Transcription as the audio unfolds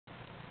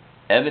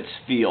Ebbets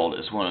Field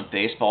is one of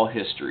baseball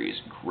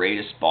history's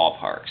greatest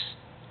ballparks.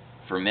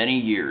 For many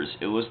years,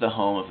 it was the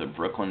home of the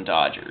Brooklyn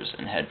Dodgers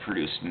and had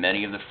produced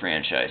many of the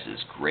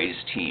franchise's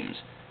greatest teams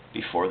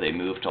before they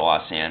moved to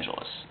Los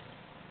Angeles.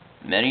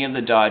 Many of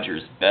the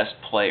Dodgers' best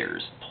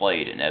players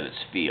played in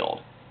Ebbets Field,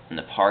 and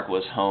the park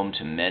was home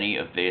to many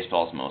of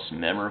baseball's most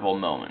memorable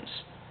moments,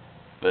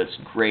 but its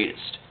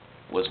greatest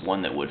was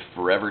one that would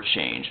forever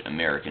change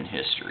American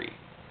history.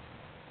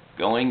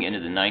 Going into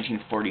the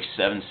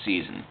 1947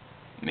 season,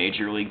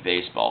 Major League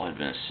Baseball had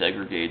been a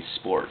segregated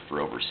sport for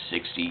over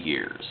 60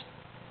 years.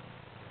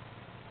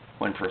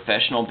 When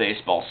professional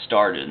baseball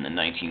started in the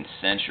 19th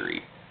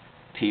century,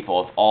 people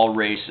of all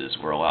races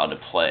were allowed to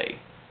play,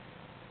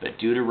 but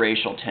due to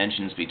racial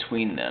tensions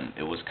between them,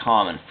 it was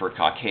common for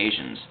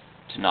Caucasians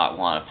to not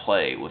want to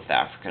play with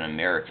African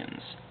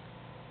Americans.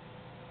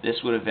 This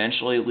would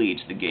eventually lead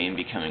to the game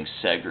becoming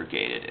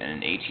segregated,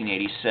 and in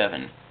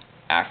 1887,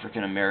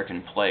 African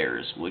American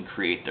players would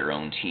create their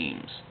own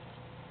teams.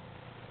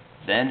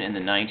 Then in the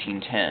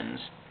 1910s,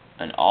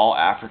 an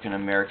all-African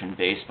American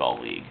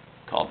baseball league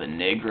called the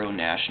Negro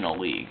National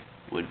League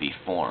would be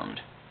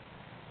formed.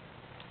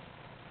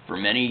 For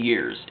many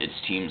years, its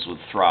teams would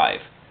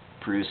thrive,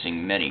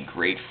 producing many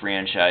great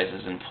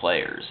franchises and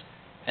players,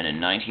 and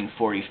in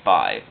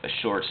 1945, a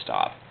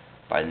shortstop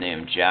by the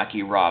name of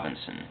Jackie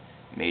Robinson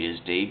made his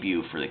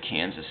debut for the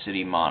Kansas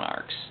City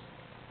Monarchs.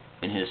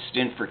 In his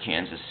stint for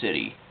Kansas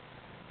City,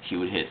 he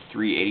would hit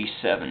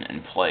 .387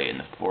 and play in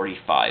the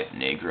 45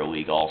 Negro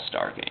League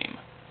All-Star Game.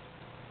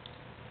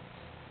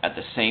 At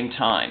the same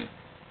time,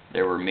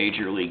 there were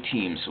major league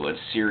teams who had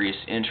serious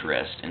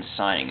interest in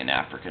signing an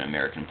African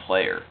American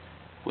player,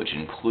 which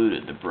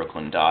included the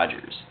Brooklyn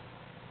Dodgers.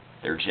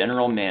 Their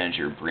general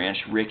manager, Branch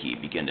Rickey,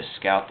 began to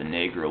scout the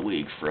Negro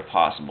League for a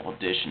possible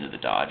addition to the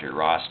Dodger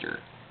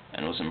roster,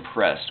 and was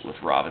impressed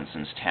with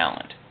Robinson's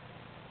talent.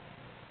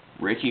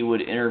 Rickey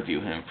would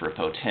interview him for a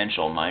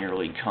potential minor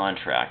league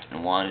contract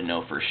and wanted to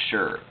know for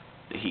sure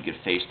that he could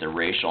face the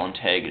racial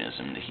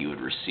antagonism that he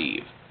would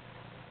receive.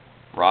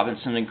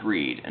 Robinson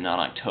agreed, and on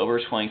October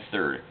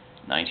 23,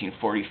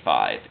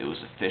 1945, it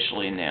was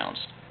officially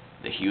announced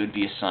that he would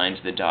be assigned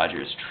to the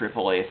Dodgers'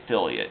 AAA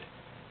affiliate,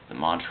 the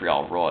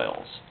Montreal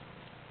Royals.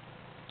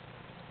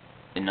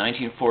 In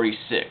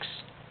 1946,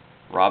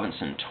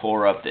 Robinson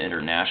tore up the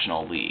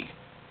International League,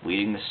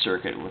 leading the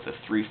circuit with a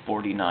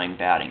 .349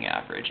 batting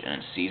average,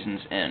 and at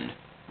season's end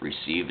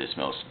received his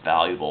Most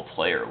Valuable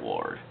Player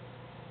award.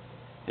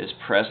 His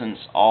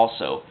presence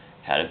also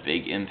had a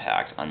big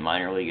impact on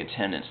minor league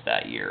attendance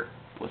that year,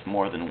 with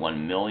more than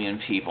 1 million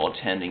people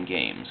attending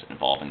games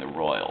involving the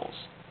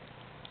Royals.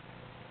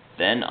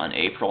 Then, on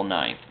April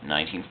 9,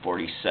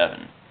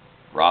 1947,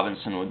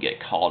 Robinson would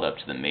get called up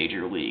to the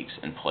major leagues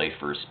and play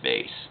first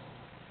base.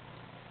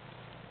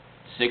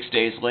 6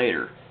 days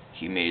later,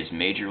 he made his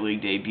major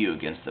league debut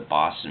against the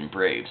Boston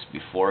Braves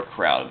before a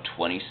crowd of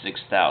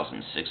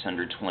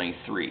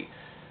 26,623,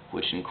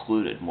 which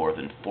included more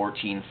than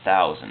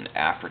 14,000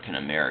 African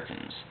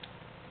Americans.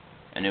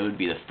 And it would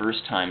be the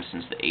first time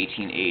since the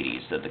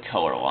 1880s that the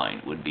color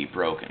line would be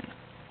broken.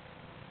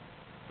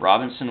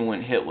 Robinson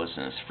went hitless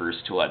in his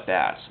first 2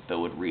 at-bats, but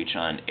would reach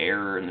on an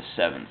error in the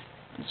 7th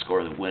and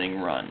score the winning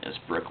run as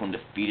Brooklyn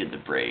defeated the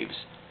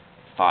Braves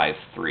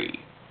 5-3.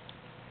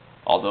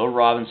 Although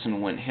Robinson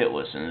went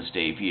hitless in his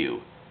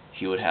debut,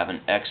 he would have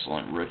an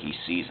excellent rookie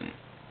season,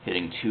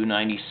 hitting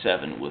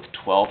 .297 with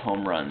 12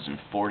 home runs and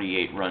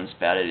 48 runs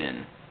batted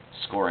in,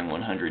 scoring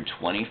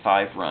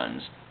 125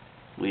 runs,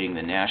 leading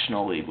the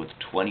National League with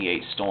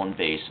 28 stolen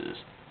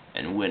bases,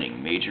 and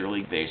winning Major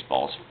League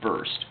Baseball's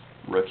first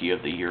Rookie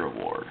of the Year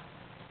award.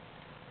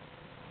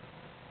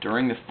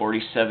 During the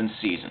 '47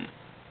 season,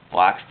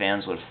 black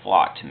fans would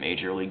flock to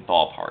major league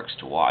ballparks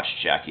to watch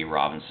Jackie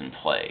Robinson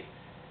play,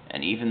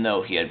 and even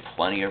though he had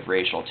plenty of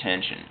racial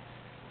tension,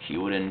 he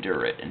would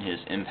endure it, and his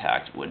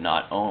impact would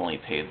not only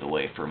pave the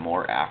way for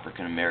more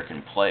African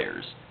American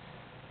players,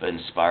 but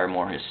inspire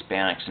more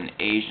Hispanics and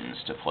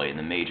Asians to play in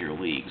the major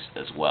leagues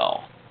as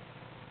well.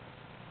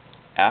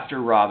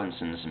 After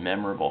Robinson's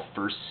memorable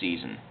first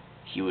season,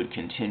 he would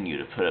continue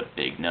to put up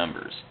big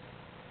numbers.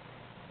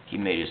 He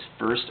made his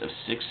first of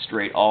 6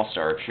 straight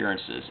All-Star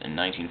appearances in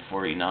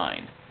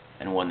 1949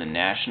 and won the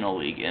National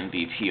League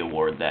MVP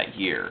award that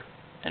year,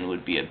 and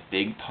would be a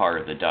big part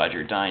of the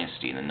Dodger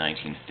dynasty in the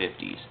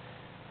 1950s,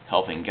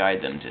 helping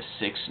guide them to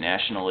 6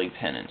 National League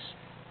pennants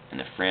and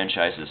the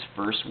franchise's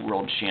first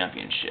World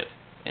Championship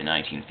in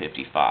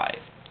 1955.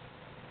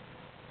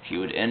 He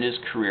would end his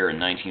career in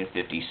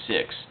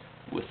 1956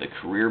 with a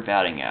career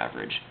batting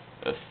average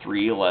of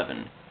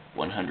 .311,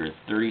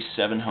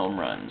 137 home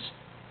runs,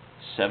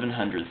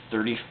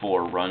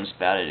 734 runs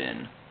batted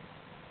in,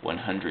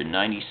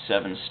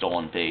 197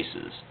 stolen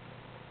bases,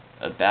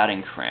 a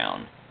batting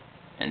crown,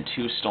 and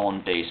 2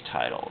 stolen base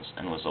titles,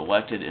 and was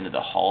elected into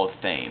the Hall of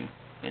Fame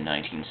in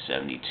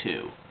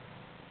 1972.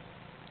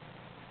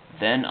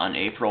 Then, on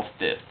April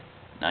 5,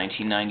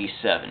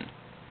 1997,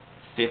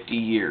 50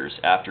 years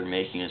after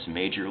making his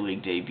Major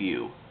League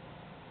debut,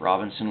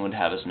 Robinson would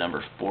have his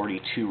number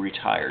 42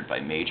 retired by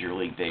Major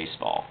League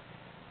Baseball.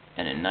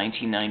 and in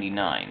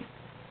 1999,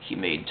 he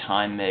made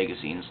Time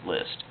magazine's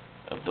list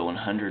of the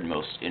 100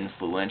 most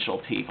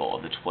influential people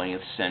of the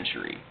 20th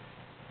century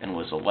and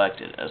was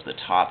elected as the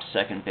top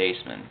second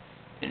baseman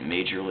in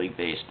Major League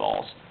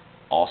Baseball's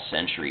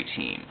All-Century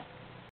team.